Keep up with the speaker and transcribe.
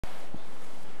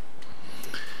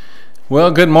Well,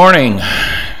 good morning.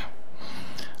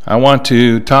 I want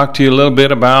to talk to you a little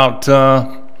bit about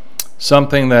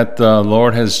something that the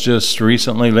Lord has just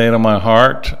recently laid on my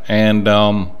heart,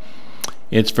 and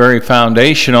it's very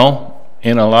foundational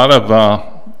in a lot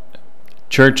of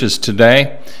churches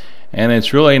today, and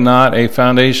it's really not a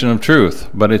foundation of truth,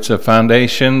 but it's a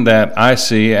foundation that I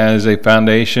see as a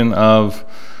foundation of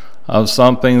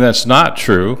something that's not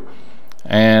true,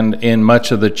 and in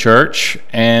much of the church,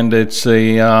 and it's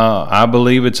I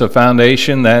believe it's a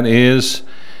foundation that is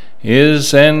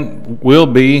and will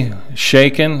be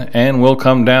shaken and will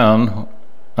come down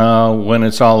when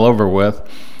it's all over with.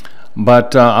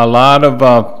 But a lot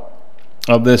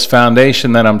of this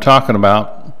foundation that I'm talking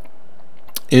about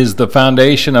is the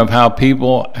foundation of how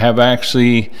people have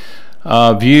actually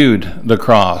viewed the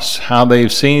cross, how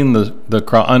they've seen the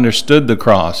cross, understood the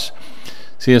cross.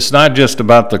 See, it's not just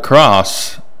about the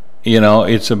cross,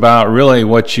 it's about really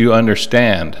what you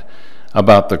understand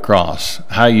about the cross,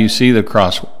 how you see the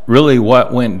cross, really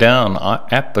what went down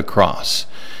at the cross.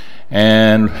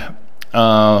 And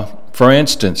for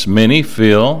instance, many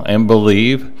feel and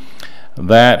believe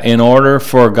that in order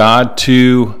for God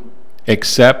to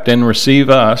accept and receive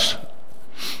us,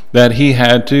 that he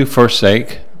had to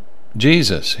forsake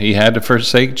Jesus. He had to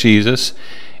forsake Jesus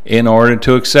in order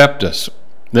to accept us.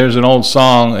 There's an old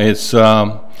song, it's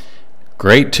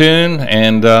great tune,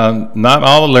 and not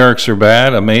all the lyrics are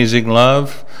bad, Amazing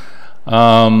Love,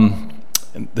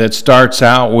 that starts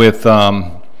out with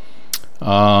I'm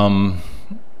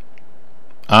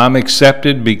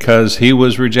accepted because he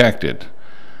was rejected.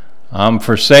 I'm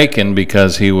forsaken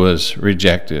because he was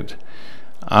rejected.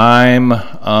 I'm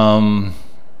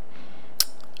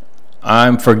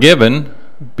forgiven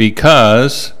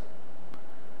because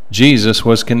Jesus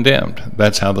was condemned.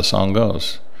 That's how the song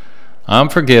goes. I'm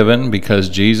forgiven because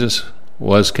Jesus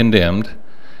was condemned.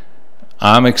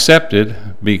 I'm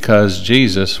accepted because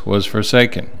Jesus was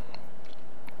forsaken.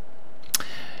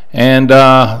 And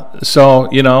so,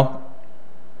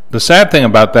 the sad thing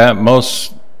about that,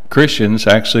 most Christians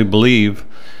actually believe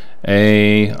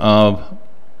a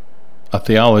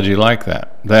theology like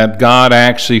that God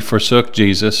actually forsook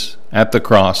Jesus at the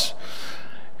cross,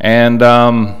 and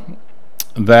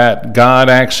that God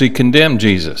actually condemned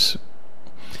Jesus.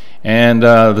 And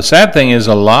the sad thing is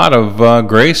a lot of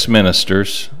grace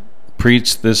ministers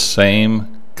preach this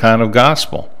same kind of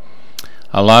gospel.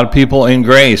 A lot of people in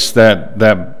grace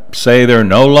that say they're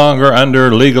no longer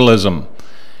under legalism,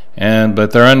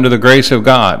 but they're under the grace of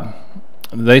God.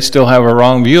 They still have a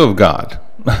wrong view of God.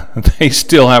 They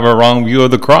still have a wrong view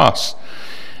of the cross.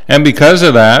 And because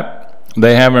of that,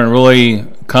 they haven't really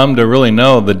come to really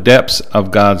know the depths of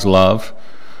God's love.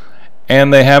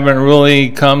 And they haven't really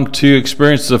come to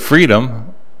experience the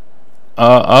freedom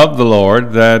of the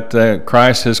Lord that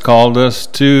Christ has called us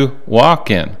to walk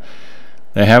in.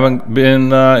 They haven't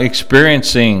been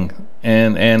experiencing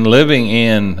and living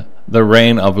in the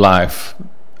reign of life.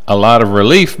 A lot of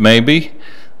relief, maybe,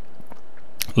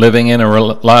 living in a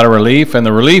lot of relief. And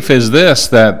the relief is this,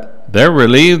 that they're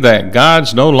relieved that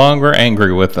God's no longer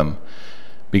angry with them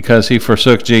because he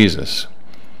forsook Jesus.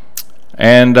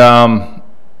 And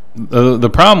the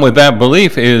problem with that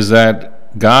belief is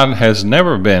that God has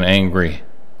never been angry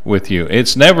with you.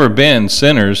 It's never been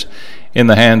sinners in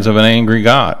the hands of an angry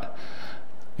God.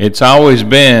 It's always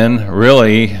been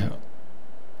really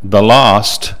the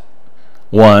lost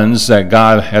ones that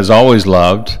God has always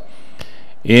loved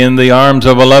in the arms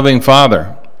of a loving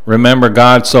Father. Remember,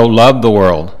 God so loved the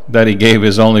world that he gave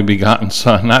his only begotten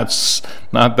Son.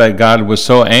 Not that God was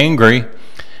so angry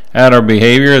at our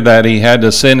behavior that he had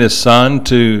to send his Son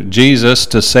to Jesus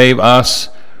to save us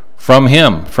from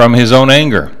him, from his own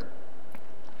anger.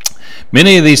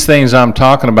 Many of these things I'm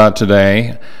talking about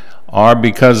today are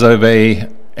because of a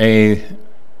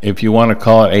if you want to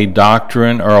call it a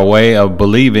doctrine or a way of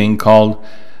believing called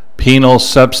penal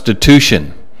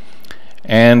substitution.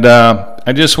 And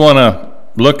I just want to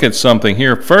look at something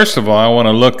here. First of all, I want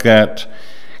to look at,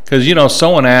 because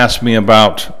someone asked me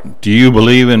about, do you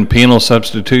believe in penal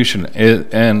substitution?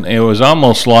 And it was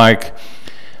almost like,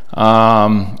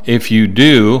 if you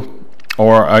do,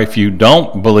 or if you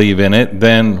don't believe in it,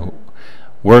 then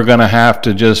we're going to have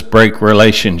to just break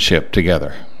relationship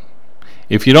together.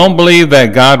 If you don't believe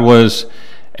that God was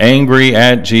angry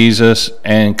at Jesus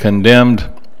and condemned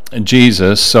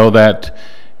Jesus so that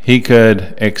he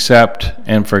could accept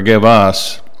and forgive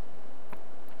us,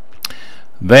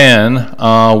 then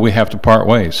we have to part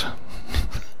ways.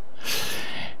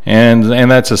 and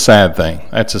that's a sad thing.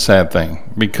 That's a sad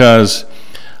thing, because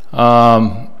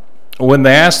when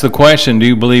they ask the question, do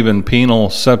you believe in penal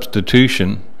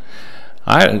substitution,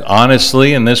 I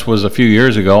honestly, and this was a few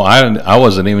years ago, I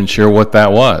wasn't even sure what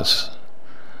that was.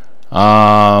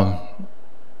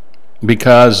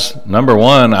 Because, number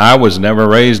one, I was never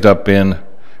raised up in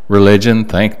religion,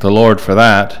 thank the Lord for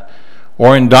that,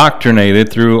 or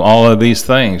indoctrinated through all of these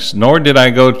things. Nor did I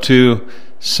go to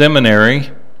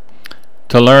seminary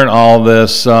to learn all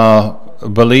this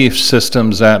belief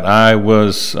systems that I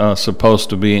was supposed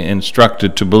to be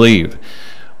instructed to believe.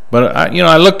 But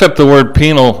I looked up the word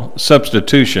penal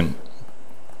substitution,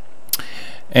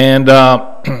 and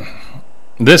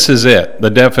this is it, the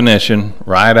definition,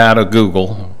 right out of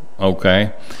Google.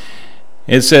 Okay,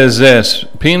 it says this: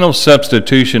 penal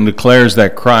substitution declares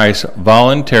that Christ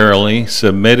voluntarily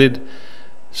submitting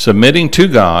to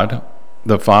God,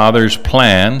 the Father's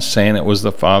plan, saying it was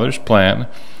the Father's plan,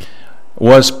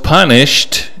 was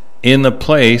punished in the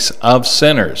place of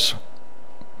sinners.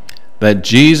 That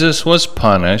Jesus was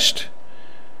punished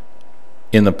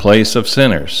in the place of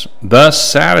sinners,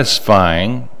 thus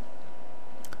satisfying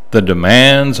the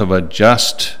demands of a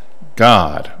just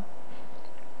God.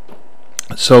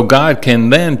 So God can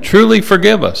then truly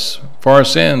forgive us for our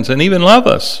sins and even love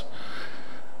us,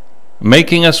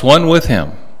 making us one with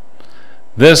Him.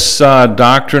 This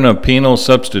doctrine of penal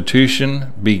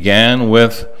substitution began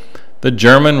with the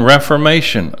German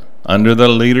Reformation under the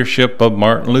leadership of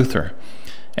Martin Luther,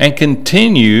 and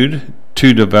continued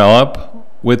to develop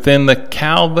within the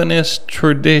Calvinist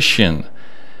tradition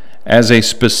as a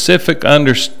specific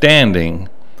understanding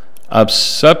of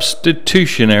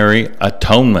substitutionary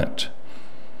atonement.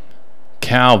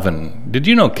 Calvin. Did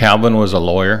you know Calvin was a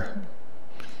lawyer?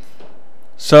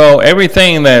 So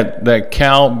everything that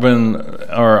Calvin,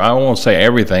 or I won't say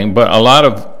everything, but a lot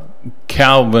of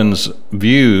Calvin's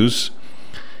views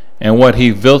and what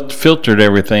he filtered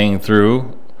everything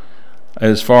through,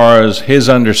 as far as his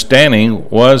understanding,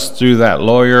 was through that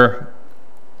lawyer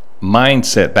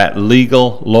mindset, that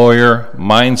legal lawyer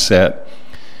mindset.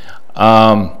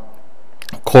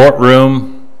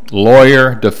 Courtroom,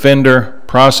 lawyer, defender,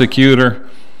 prosecutor,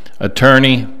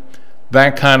 attorney,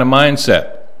 that kind of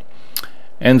mindset.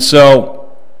 And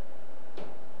so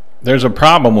there's a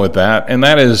problem with that, and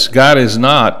that is God is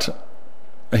not,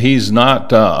 He's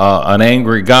not an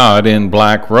angry God in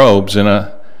black robes in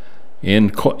a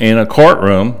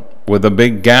courtroom with a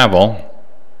big gavel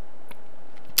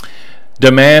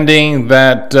demanding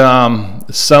that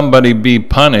somebody be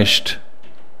punished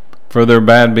for their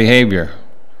bad behavior.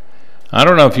 I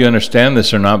don't know if you understand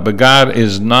this or not, but God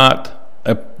is not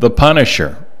the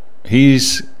punisher.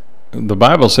 The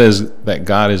Bible says that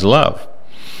God is love.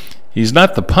 He's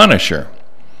not the punisher.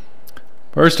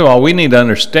 First of all, we need to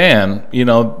understand,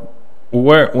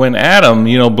 when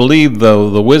Adam, believed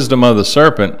the wisdom of the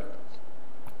serpent,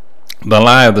 the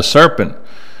lie of the serpent,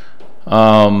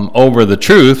 over the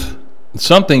truth,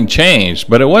 something changed.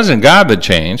 But it wasn't God that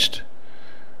changed.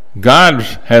 God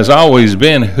has always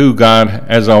been who God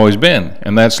has always been,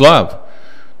 and that's love.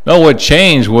 No, what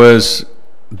changed was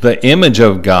the image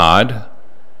of God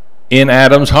in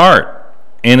Adam's heart,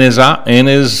 in his heart, in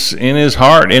his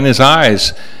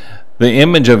eyes. The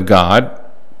image of God,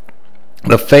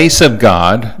 the face of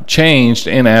God, changed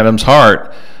in Adam's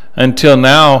heart, until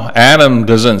now Adam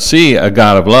doesn't see a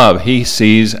God of love. He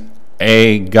sees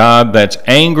a God that's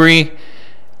angry,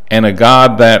 and a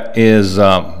God that is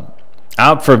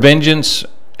out for vengeance,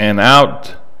 and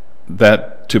out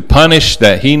that to punish,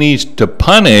 that he needs to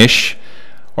punish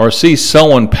or see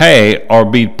someone pay or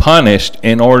be punished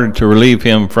in order to relieve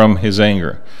him from his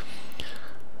anger.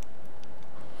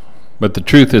 But the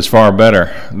truth is far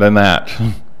better than that.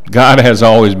 God has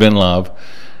always been love.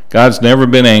 God's never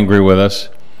been angry with us.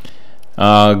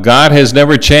 God has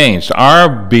never changed. Our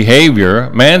behavior,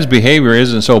 man's behavior,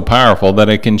 isn't so powerful that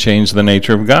it can change the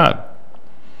nature of God.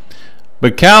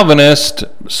 But Calvinists,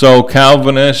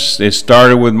 it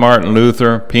started with Martin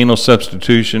Luther, penal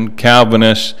substitution.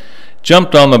 Calvinists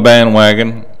jumped on the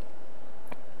bandwagon.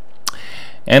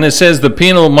 And it says the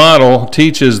penal model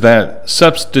teaches that the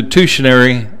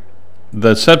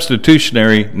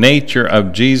substitutionary nature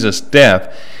of Jesus'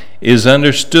 death is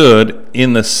understood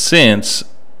in the sense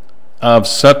of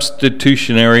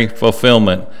substitutionary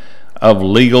fulfillment of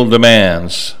legal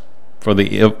demands for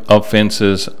the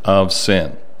offenses of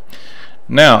sin.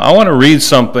 Now, I want to read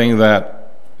something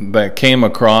that came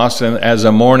across as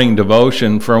a morning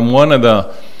devotion from one of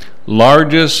the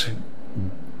largest,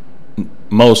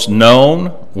 most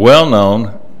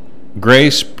well-known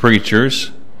grace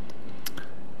preachers.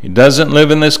 He doesn't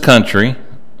live in this country,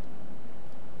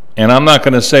 and I'm not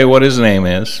going to say what his name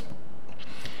is.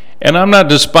 And I'm not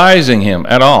despising him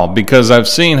at all, because I've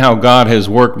seen how God has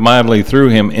worked mightily through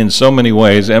him in so many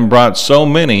ways and brought so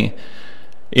many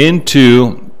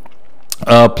into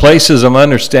places of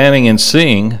understanding and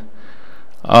seeing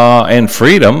and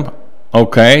freedom,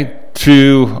 okay,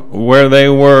 to where they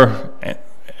were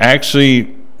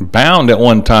actually bound at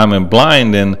one time and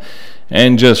blind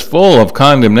and just full of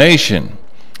condemnation.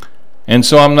 And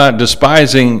so I'm not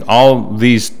despising all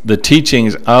the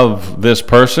teachings of this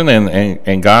person,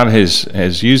 and God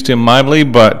has used him mightily,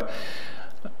 but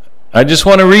I just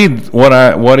want to read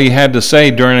what he had to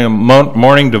say during a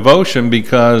morning devotion,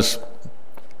 because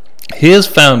his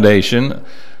foundation,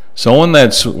 someone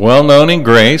that's well known in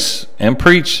grace and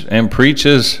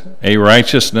preaches a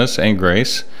righteousness and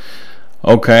grace,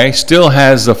 okay, still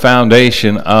has the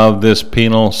foundation of this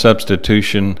penal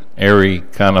substitutionary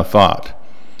kind of thought.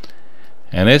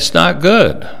 And it's not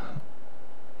good.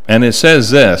 And it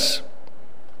says this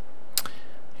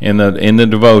in the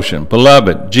devotion: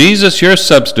 Beloved, Jesus, your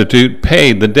substitute,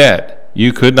 paid the debt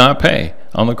you could not pay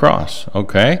on the cross.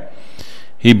 Okay?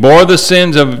 He bore the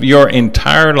sins of your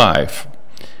entire life.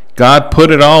 God put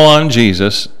it all on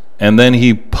Jesus, and then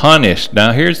he punished.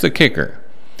 Now here's the kicker.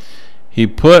 He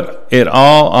put it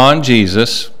all on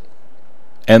Jesus,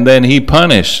 and then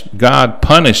God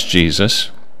punished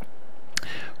Jesus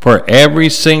for every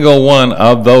single one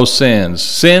of those sins.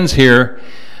 Sins here,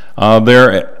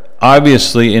 they're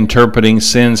obviously interpreting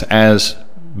sins as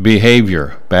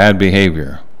behavior, bad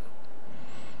behavior.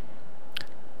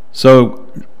 So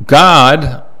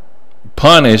God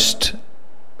punished,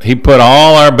 he put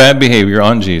all our bad behavior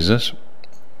on Jesus.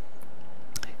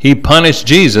 He punished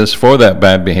Jesus for that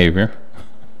bad behavior.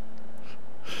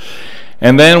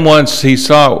 And then once he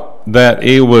saw that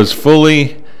he was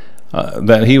fully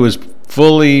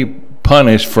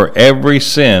punished for every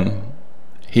sin,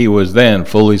 he was then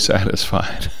fully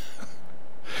satisfied.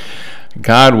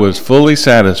 God was fully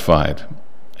satisfied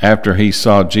after he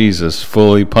saw Jesus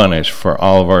fully punished for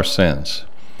all of our sins.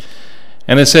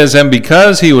 And it says, and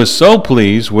because he was so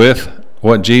pleased with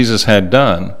what Jesus had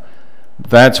done,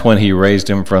 that's when he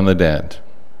raised him from the dead.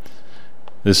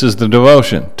 This is the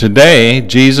devotion. Today,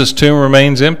 Jesus' tomb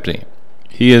remains empty.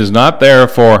 He is not there,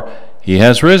 for he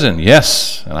has risen.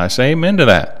 Yes, and I say amen to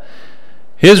that.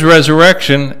 His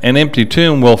resurrection and empty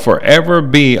tomb will forever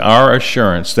be our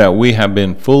assurance that we have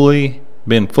been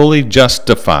fully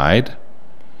justified.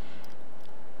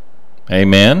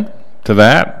 Amen to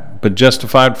that. But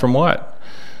justified from what?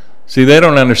 See, they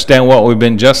don't understand what we've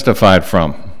been justified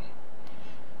from.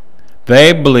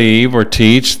 They believe or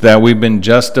teach that we've been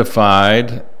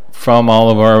justified from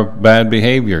all of our bad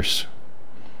behaviors.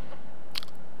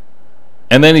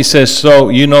 And then he says, so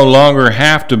you no longer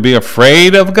have to be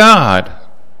afraid of God.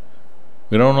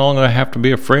 We don't longer have to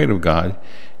be afraid of God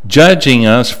judging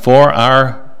us for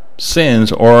our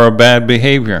sins or our bad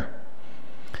behavior.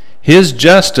 His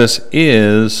justice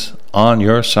is on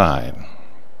your side.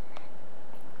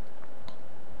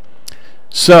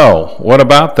 So, what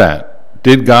about that?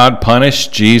 Did God punish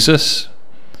Jesus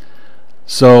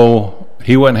so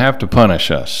he wouldn't have to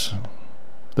punish us?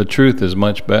 The truth is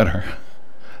much better.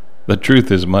 The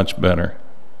truth is much better.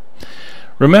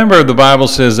 Remember, the Bible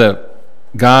says that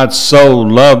God so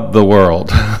loved the world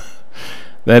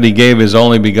that he gave his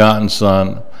only begotten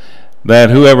Son,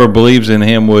 that whoever believes in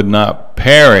him would not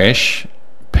perish.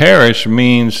 Perish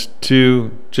means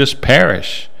to just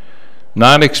perish,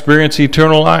 not experience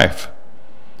eternal life.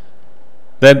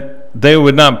 That they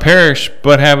would not perish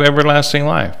but have everlasting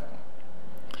life.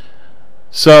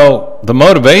 So the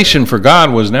motivation for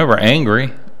God was never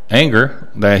anger,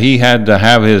 that he had to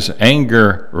have his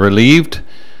anger relieved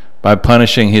by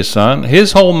punishing his Son.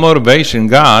 His whole motivation,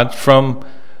 God, from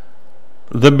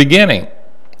the beginning.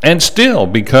 And still,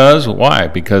 because, why?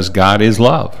 Because God is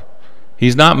love.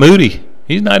 He's not moody.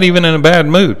 He's not even in a bad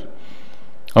mood.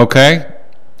 Okay?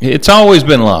 It's always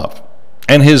been love.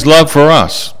 And his love for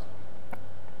us.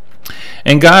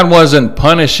 And God wasn't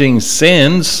punishing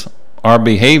sins, our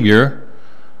behavior,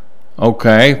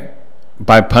 okay,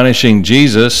 by punishing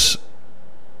Jesus.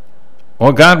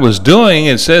 What God was doing,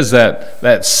 it says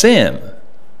that sin,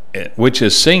 which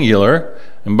is singular,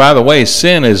 and by the way,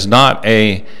 sin is not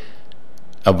a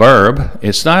verb.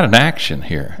 It's not an action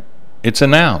here. It's a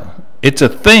noun. It's a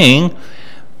thing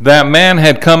that man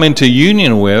had come into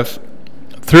union with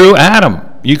through Adam.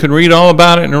 You can read all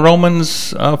about it in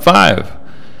Romans 5.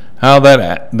 How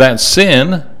that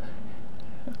sin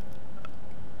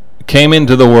came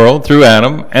into the world through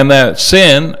Adam, and that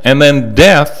sin and then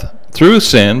death through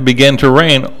sin began to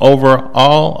reign over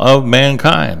all of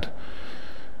mankind.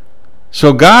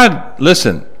 So God,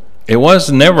 listen, it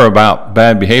was never about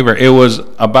bad behavior. It was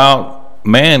about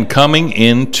man coming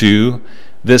into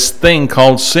this thing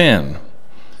called sin.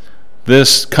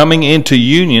 This coming into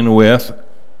union with,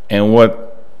 and what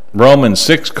Romans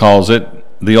 6 calls it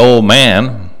the old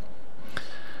man.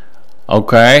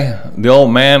 Okay, the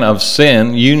old man of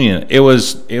sin, union. It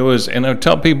was, and I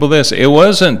tell people this, it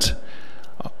wasn't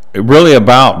really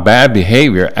about bad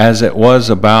behavior as it was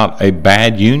about a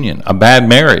bad union, a bad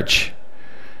marriage.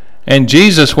 And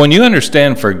Jesus, when you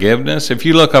understand forgiveness, if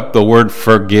you look up the word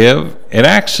forgive, it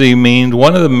actually means,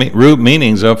 one of the root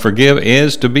meanings of forgive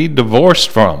is to be divorced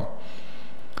from.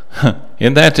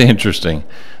 Isn't that interesting?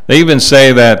 They even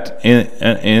say that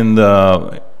in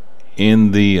the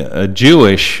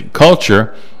Jewish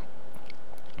culture,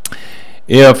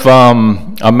 if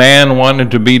a man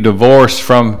wanted to be divorced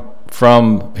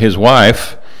from his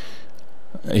wife,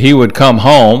 he would come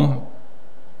home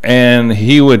and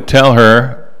he would tell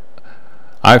her,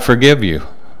 "I forgive you."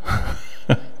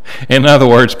 In other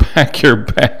words, pack your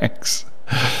bags.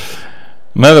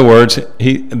 In other words,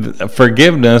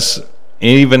 forgiveness,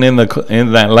 even in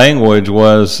that language,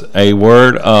 was a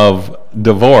word of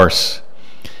divorce.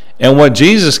 And what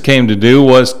Jesus came to do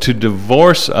was to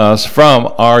divorce us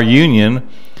from our union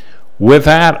with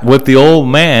the old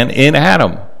man in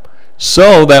Adam,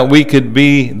 so that we could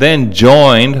be then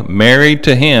joined, married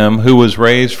to him who was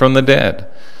raised from the dead.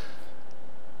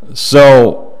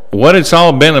 So what it's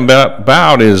all been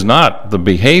about is not the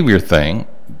behavior thing.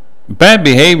 Bad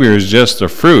behavior is just the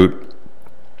fruit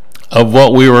of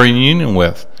what we were in union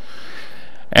with.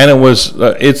 And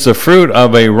it's the fruit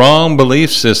of a wrong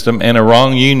belief system and a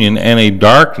wrong union and a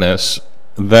darkness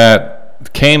that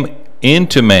came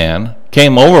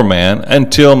over man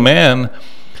until man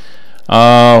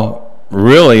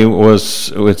really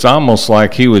it's almost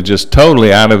like he was just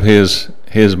totally out of his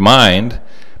mind,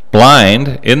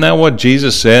 blind. Isn't that what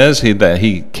Jesus says? That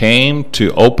he came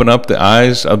to open up the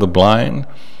eyes of the blind,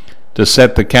 to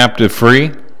set the captive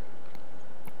free.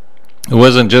 It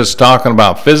wasn't just talking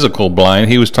about physical blind,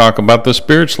 he was talking about the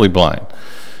spiritually blind.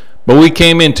 But we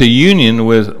came into union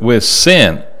with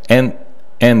sin,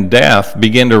 and death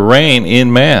began to reign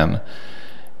in man.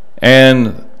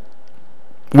 And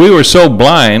we were so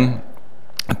blind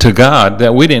to God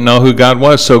that we didn't know who God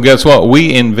was. So guess what?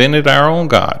 We invented our own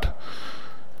God.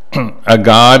 A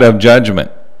God of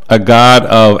judgment, a God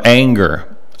of anger,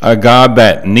 a God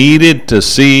that needed to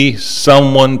see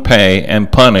someone pay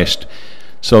and punished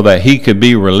so that he could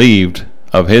be relieved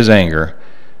of his anger,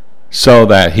 so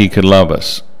that he could love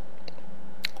us.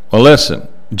 Well, listen,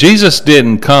 Jesus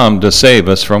didn't come to save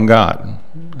us from God.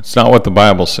 It's not what the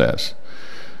Bible says.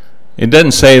 It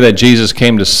doesn't say that Jesus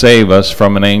came to save us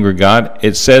from an angry God.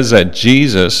 It says that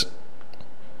Jesus,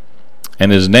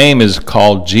 and his name is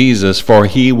called Jesus, for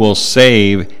he will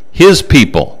save his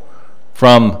people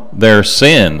from their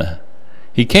sin.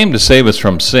 He came to save us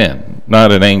from sin,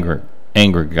 not an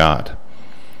angry God.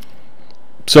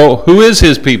 So who is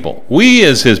his people? We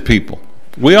is his people.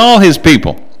 We all his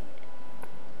people.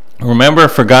 Remember,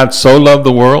 for God so loved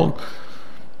the world,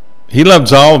 he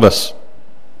loves all of us.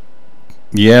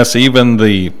 Yes, even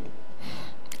those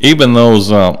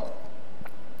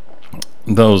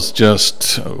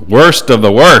just worst of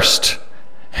the worst.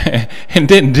 And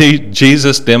didn't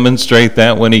Jesus demonstrate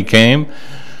that when he came?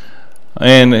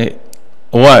 And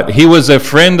what? He was a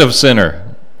friend of sinner.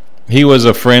 He was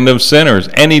a friend of sinners.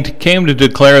 And he came to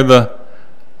declare the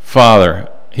Father.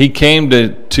 He came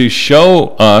to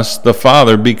show us the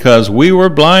Father because we were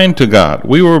blind to God.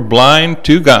 We were blind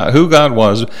to God, who God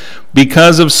was,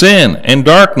 because of sin and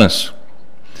darkness.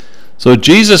 So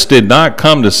Jesus did not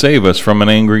come to save us from an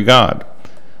angry God,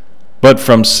 but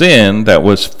from sin that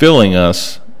was filling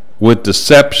us with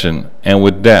deception and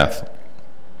with death.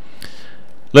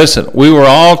 Listen, we were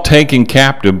all taken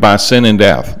captive by sin and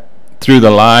death through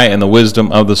the lie and the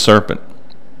wisdom of the serpent.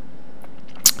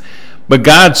 But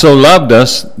God so loved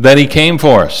us that he came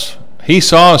for us. He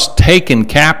saw us taken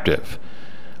captive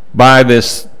by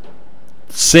this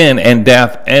sin and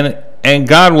death, and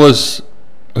God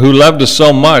who loved us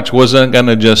so much, wasn't going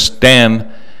to just stand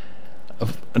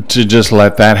to just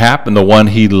let that happen. The one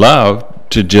he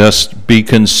loved to just be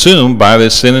consumed by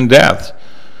this sin and death.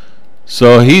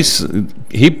 So he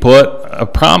put a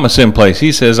promise in place.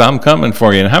 He says, I'm coming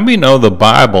for you. And how many know the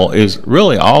Bible is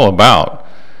really all about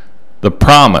the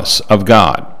promise of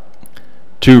God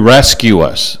to rescue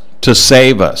us, to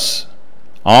save us,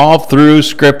 all through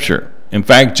Scripture. In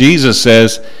fact, Jesus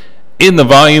says, in the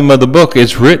volume of the book,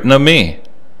 it's written of me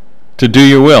to do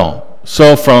your will.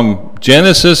 So from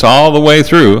Genesis all the way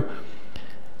through,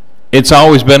 it's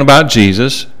always been about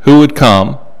Jesus, who would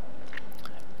come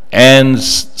and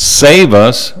save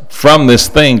us from this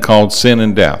thing called sin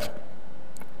and death.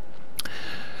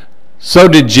 So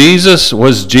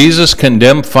was Jesus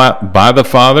condemned by the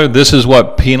Father? This is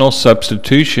what penal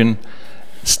substitution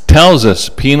tells us,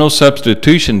 penal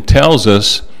substitution tells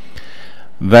us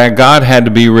that God had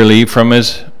to be relieved from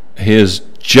his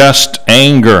just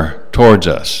anger towards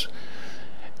us,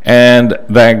 and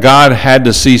that God had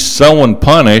to see someone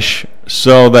punished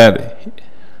so that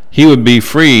he would be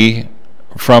free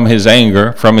from his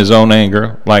anger, from his own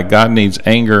anger, like God needs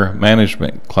anger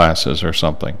management classes or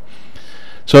something,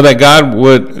 so that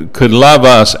God could love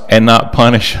us and not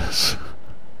punish us.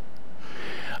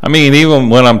 I mean, even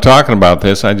when I'm talking about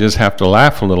this, I just have to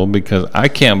laugh a little, because I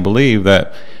can't believe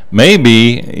that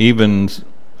maybe even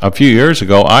a few years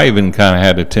ago, I even kind of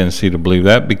had a tendency to believe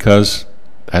that, because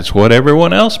that's what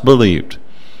everyone else believed.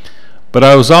 But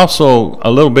I was also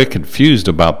a little bit confused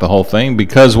about the whole thing,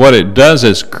 because what it does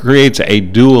is creates a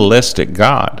dualistic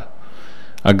God.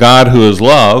 A God who is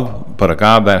love, but a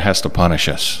God that has to punish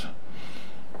us.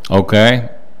 Okay?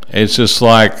 It's just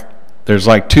like there's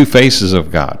like two faces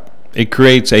of God. It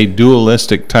creates a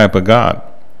dualistic type of God.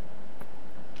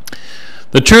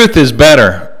 The truth is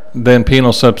better than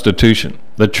penal substitution.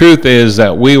 The truth is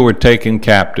that we were taken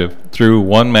captive through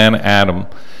one man, Adam.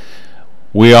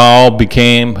 We all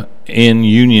became in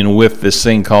union with this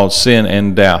thing called sin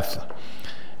and death.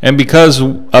 And because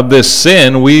of this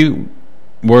sin, we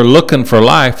were looking for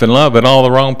life and love in all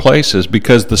the wrong places,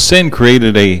 because the sin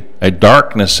created a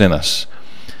darkness in us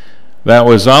that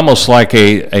was almost like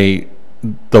the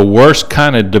worst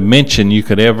kind of dementia you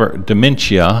could ever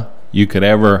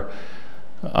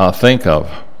think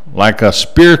of, like a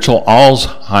spiritual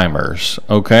Alzheimer's.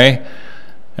 Okay,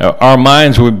 our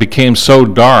minds became so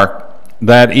dark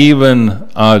that even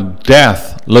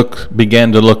death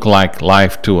began to look like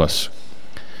life to us.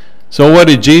 So what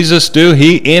did Jesus do?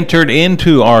 He entered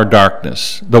into our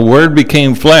darkness. The Word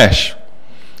became flesh.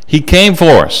 He came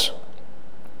for us,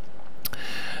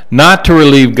 not to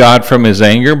relieve God from his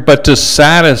anger, but to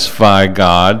satisfy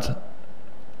God's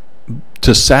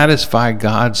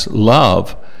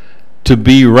love, to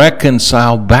be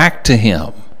reconciled back to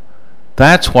him.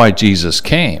 That's why Jesus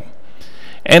came.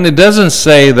 And it doesn't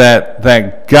say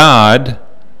that God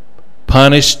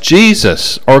punished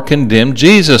Jesus or condemned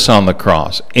Jesus on the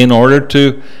cross in order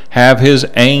to have his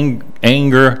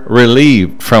anger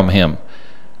relieved from him.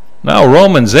 Now,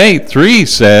 Romans 8:3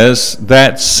 says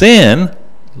that sin,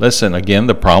 listen again,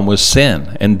 the problem was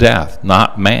sin and death,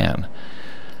 not man.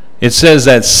 It says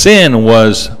that sin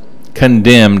was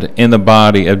condemned in the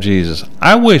body of Jesus.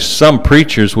 I wish some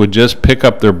preachers would just pick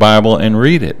up their Bible and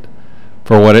read it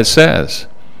for what it says.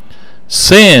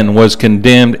 Sin was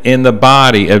condemned in the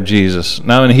body of Jesus.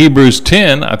 Now in Hebrews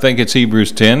 10, I think it's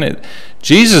Hebrews 10,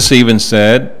 Jesus even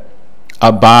said,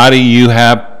 "A body you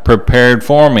have prepared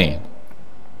for me,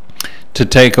 to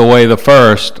take away the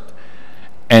first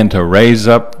and to raise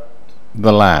up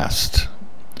the last."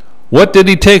 What did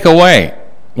he take away?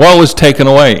 What was taken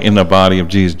away in the body of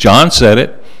Jesus? John said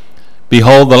it.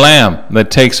 "Behold the Lamb that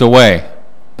takes away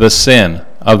the sin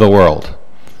of the world."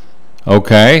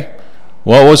 Okay?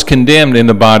 What was condemned in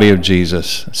the body of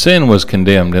Jesus? Sin was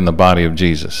condemned in the body of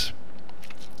Jesus.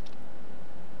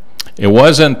 It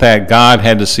wasn't that God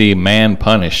had to see man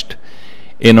punished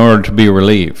in order to be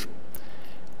relieved.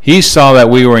 He saw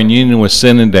that we were in union with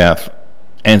sin and death,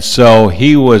 and so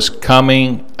he was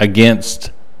coming against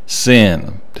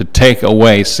sin, to take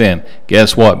away sin.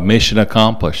 Guess what? Mission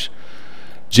accomplished.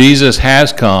 Jesus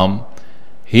has come.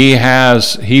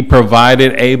 He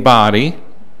provided a body.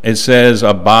 It says,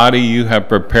 "A body you have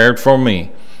prepared for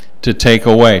me to take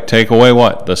away." Take away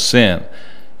what? The sin.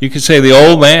 You could say the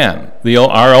old man,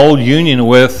 our old union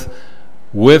with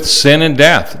sin and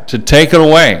death, to take it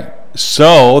away,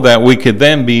 so that we could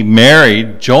then be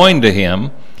married, joined to him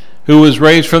who was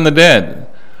raised from the dead.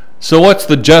 So what's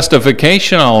the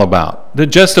justification all about? The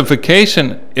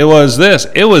justification, it was this.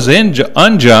 It was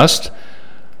unjust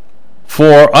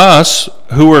for us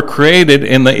who were created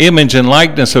in the image and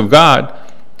likeness of God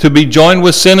to be joined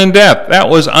with sin and death. That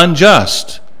was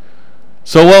unjust.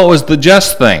 So what was the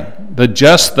just thing? The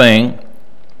just thing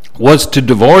was to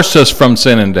divorce us from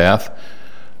sin and death,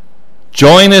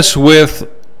 join us with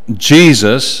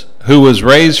Jesus, who was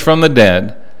raised from the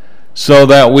dead, so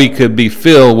that we could be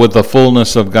filled with the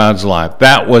fullness of God's life.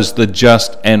 That was the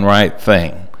just and right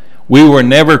thing. We were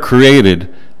never created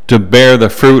to bear the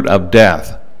fruit of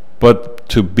death, but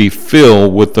to be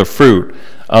filled with the fruit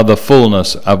of the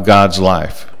fullness of God's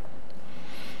life.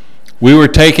 We were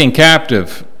taken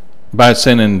captive by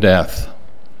sin and death.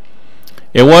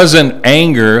 It wasn't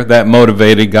anger that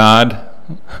motivated God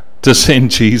to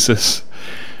send Jesus.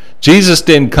 Jesus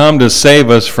didn't come to save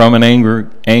us from an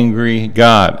angry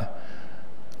God.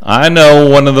 I know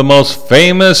one of the most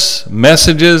famous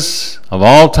messages of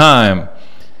all time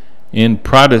in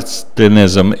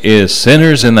Protestantism is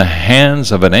sinners in the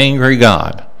hands of an angry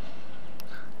God.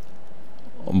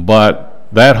 But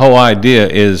that whole idea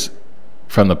is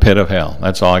from the pit of hell.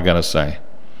 That's all I got to say.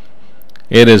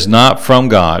 It is not from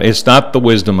God. It's not the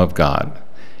wisdom of God.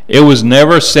 It was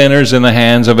never sinners in the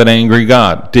hands of an angry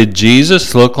God. Did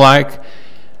Jesus look like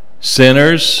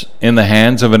sinners in the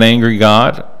hands of an angry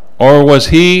God? Or was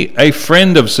he a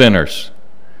friend of sinners?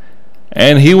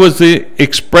 And he was the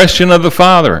expression of the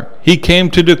Father. He came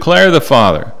to declare the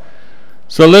Father.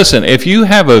 So listen, if you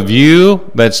have a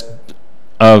view that's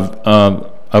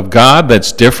of God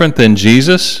that's different than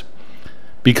Jesus,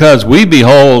 because we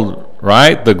behold,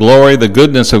 right, the glory, the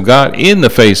goodness of God in the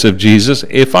face of Jesus.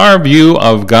 If our view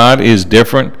of God is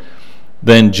different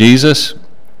than Jesus,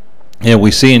 and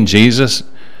we see in Jesus,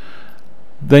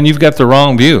 then you've got the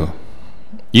wrong view.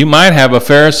 You might have a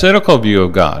pharisaical view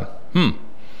of God.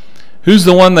 Who's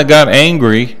the one that got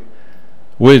angry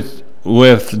with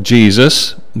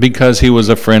Jesus because he was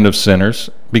a friend of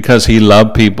sinners, because he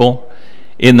loved people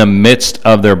in the midst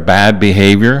of their bad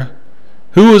behavior?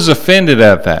 Who was offended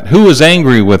at that? Who was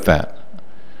angry with that?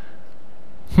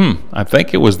 I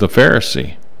think it was the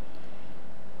Pharisee.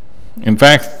 In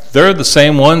fact, they're the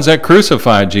same ones that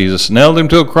crucified Jesus, nailed him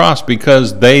to a cross,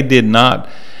 because they did not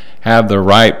have the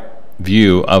right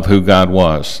view of who God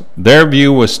was. Their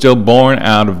view was still born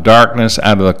out of darkness,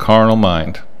 out of the carnal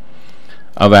mind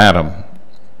of Adam.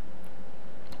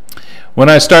 When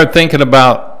I start thinking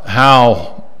about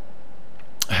how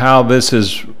this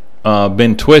has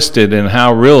been twisted, and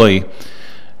how really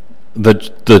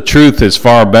the truth is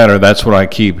far better. That's what I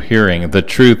keep hearing. The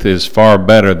truth is far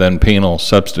better than penal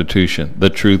substitution. The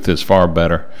truth is far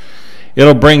better.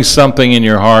 It'll bring something in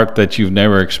your heart that you've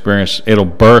never experienced. It'll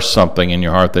birth something in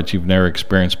your heart that you've never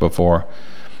experienced before.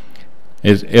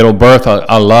 It'll birth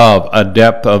a love, a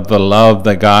depth of the love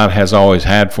that God has always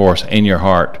had for us in your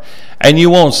heart. And you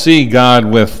won't see God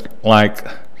with, like,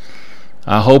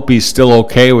 I hope he's still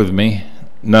okay with me.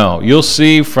 No, you'll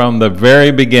see from the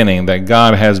very beginning that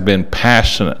God has been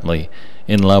passionately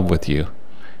in love with you,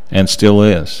 and still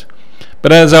is.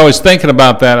 But as I was thinking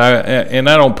about that, and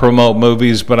I don't promote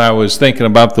movies, but I was thinking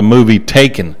about the movie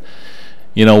Taken,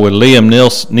 with Liam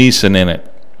Neeson in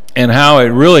it, and how it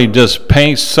really just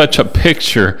paints such a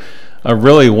picture of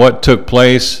really what took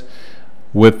place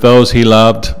with those he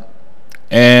loved,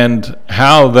 and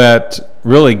how that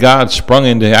really God sprung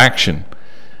into action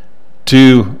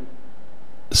to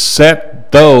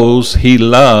set those he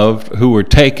loved who were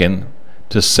taken,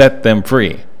 to set them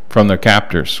free from their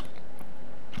captors.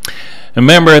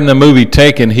 Remember in the movie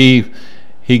Taken, he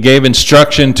gave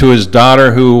instruction to his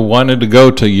daughter who wanted to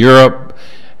go to Europe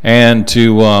and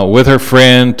to with her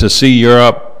friend to see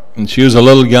Europe, and she was a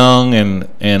little young, and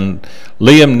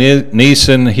Liam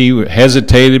Neeson, he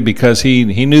hesitated because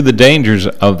he knew the dangers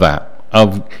of that,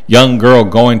 of young girl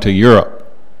going to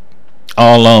Europe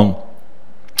all alone.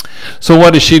 So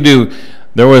what did she do?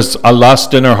 There was a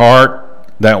lust in her heart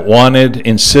that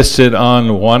insisted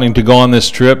on wanting to go on this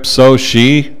trip, so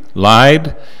she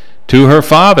lied to her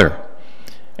father.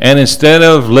 And instead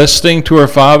of listening to her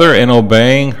father and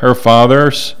obeying her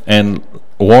father's and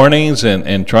warnings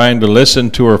and trying to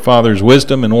listen to her father's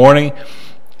wisdom and warning,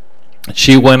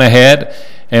 she went ahead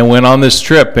and went on this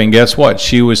trip. And guess what?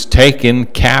 She was taken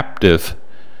captive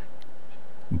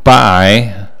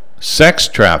by sex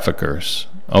traffickers.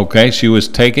 Okay, she was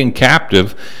taken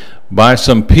captive by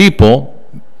some people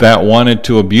that wanted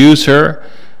to abuse her,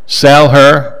 sell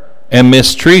her, and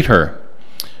mistreat her.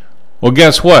 Well,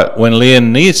 guess what? When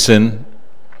Liam Neeson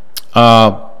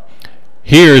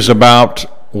hears about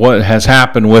what has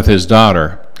happened with his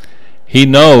daughter, he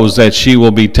knows that she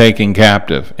will be taken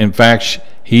captive. In fact,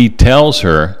 he tells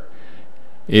her,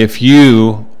 if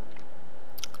he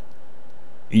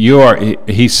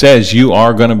says you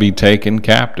are going to be taken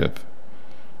captive.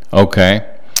 Okay,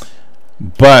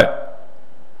 but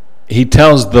he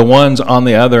tells the ones on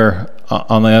the other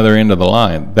end of the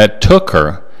line that took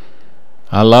her,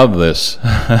 I love this.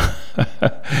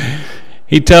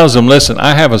 He tells them, listen,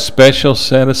 I have a special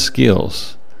set of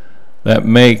skills that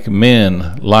make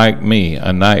men like me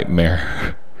a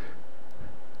nightmare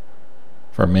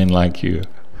for men like you.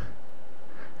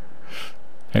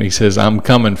 And he says, I'm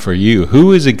coming for you.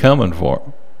 Who is he coming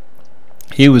for?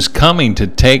 He was coming to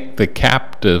take the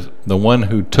captive, the one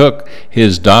who took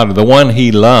his daughter, the one he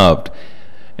loved,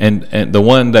 and the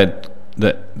one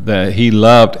that he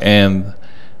loved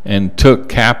and took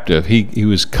captive. He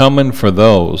was coming for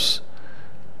those,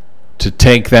 to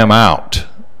take them out,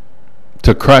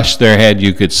 to crush their head,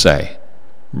 you could say.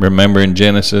 Remember in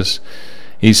Genesis,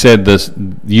 he said,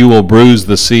 you will bruise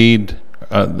the seed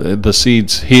the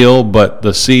seeds heal, but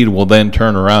the seed will then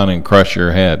turn around and crush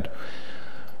your head.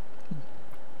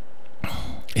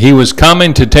 He was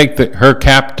coming to take her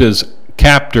captors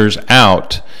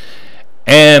out,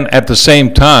 and at the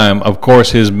same time, of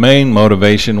course, his main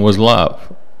motivation was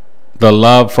love. The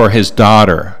love for his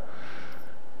daughter.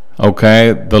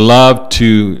 Okay? The love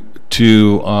to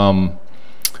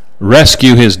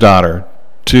rescue his daughter,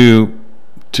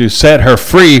 to set her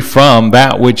free from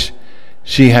that which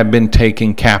she had been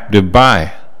taken captive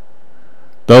by,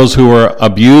 those who were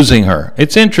abusing her.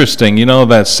 It's interesting, you know,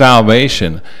 that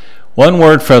salvation, one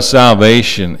word for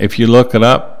salvation, if you look it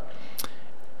up,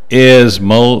 is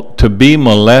to be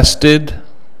molested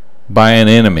by an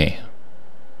enemy,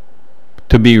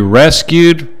 to be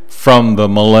rescued from the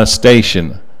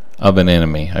molestation of an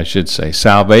enemy, I should say.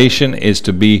 Salvation is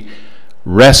to be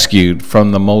rescued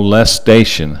from the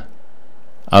molestation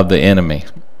of the enemy.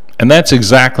 And that's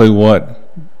exactly what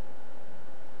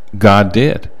God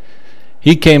did.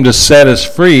 He came to set us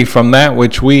free from that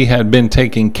which we had been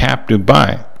taken captive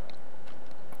by.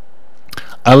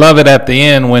 I love it at the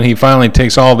end when he finally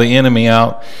takes all the enemy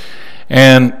out,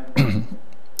 and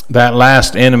that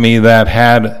last enemy that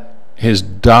had his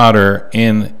daughter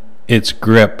in its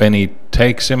grip, and he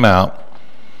takes him out,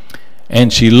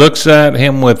 and she looks at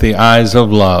him with the eyes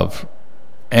of love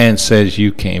and says,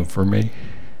 "You came for me.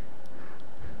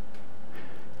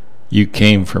 You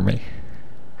came for me."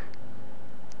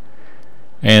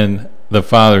 And the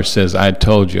father says, "I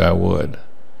told you I would."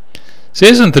 See,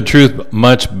 isn't the truth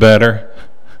much better?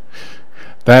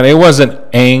 That it wasn't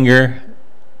anger.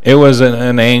 It wasn't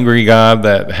an angry God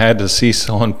that had to see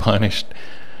someone punished.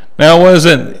 Now, it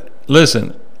wasn't,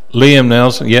 listen, Liam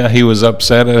Nelson, yeah, he was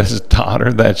upset at his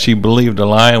daughter that she believed a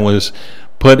lie and was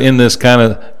put in this kind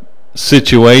of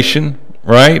situation,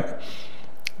 right?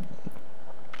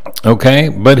 Okay,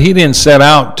 but he didn't set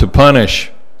out to punish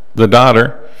the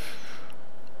daughter.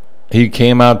 He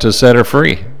came out to set her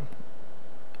free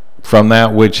from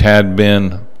that which had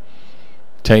been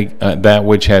that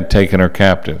which had taken her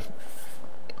captive.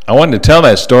 I wanted to tell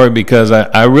that story because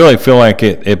I really feel like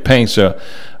it paints a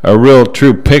real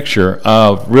true picture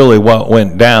of really what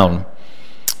went down,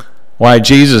 why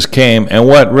Jesus came, and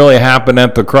what really happened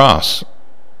at the cross.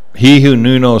 He who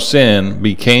knew no sin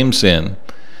became sin,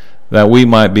 that we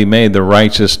might be made the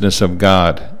righteousness of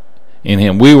God in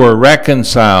him. We were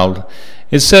reconciled.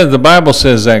 It says, the Bible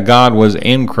says that God was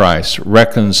in Christ,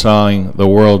 reconciling the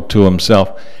world to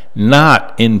himself,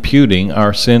 not imputing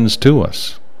our sins to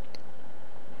us.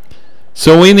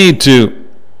 So we need to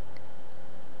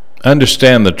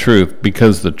understand the truth,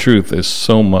 because the truth is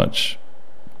so much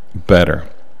better.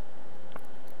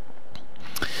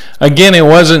 Again, it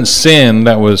wasn't sin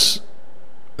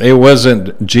it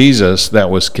wasn't Jesus that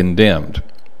was condemned.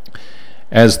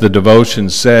 As the devotion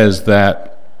says,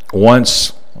 that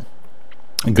once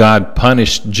God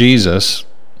punished Jesus,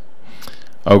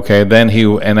 okay, then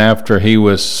after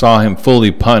he saw him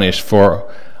fully punished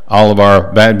for all of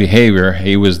our bad behavior,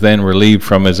 he was then relieved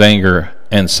from his anger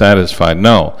and satisfied.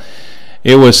 No,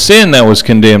 it was sin that was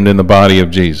condemned in the body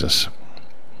of Jesus.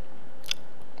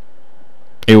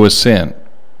 It was sin.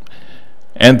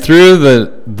 And through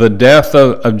the death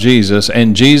of Jesus,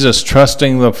 and Jesus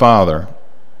trusting the Father,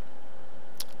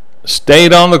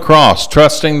 stayed on the cross,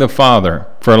 trusting the Father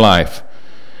for life,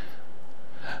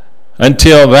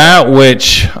 until that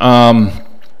which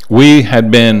we had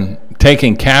been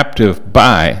taken captive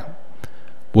by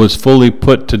was fully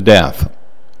put to death.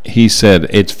 He said,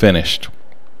 "It's finished."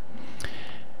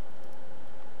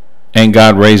 And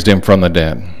God raised him from the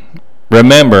dead.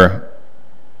 Remember,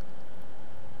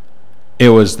 it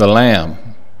was the Lamb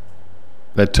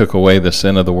that took away the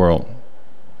sin of the world.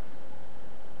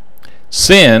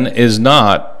 Sin is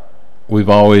not, we've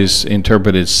always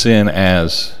interpreted sin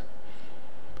as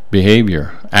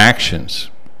behavior, actions,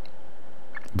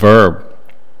 verb.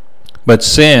 But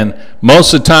sin,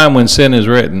 most of the time when sin is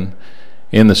written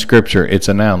in the scripture, it's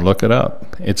a noun. Look it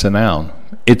up. It's a noun.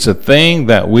 It's a thing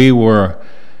that we were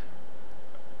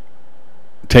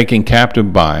taken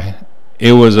captive by.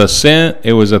 It was a sin.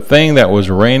 It was a thing that was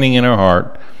reigning in our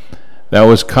heart, that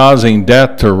was causing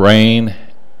death to reign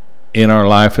in our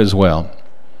life as well.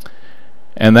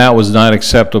 And that was not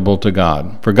acceptable to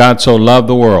God. For God so loved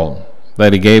the world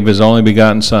that he gave his only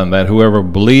begotten Son, that whoever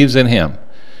believes in him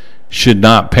should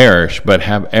not perish but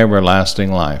have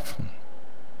everlasting life.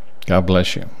 God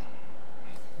bless you.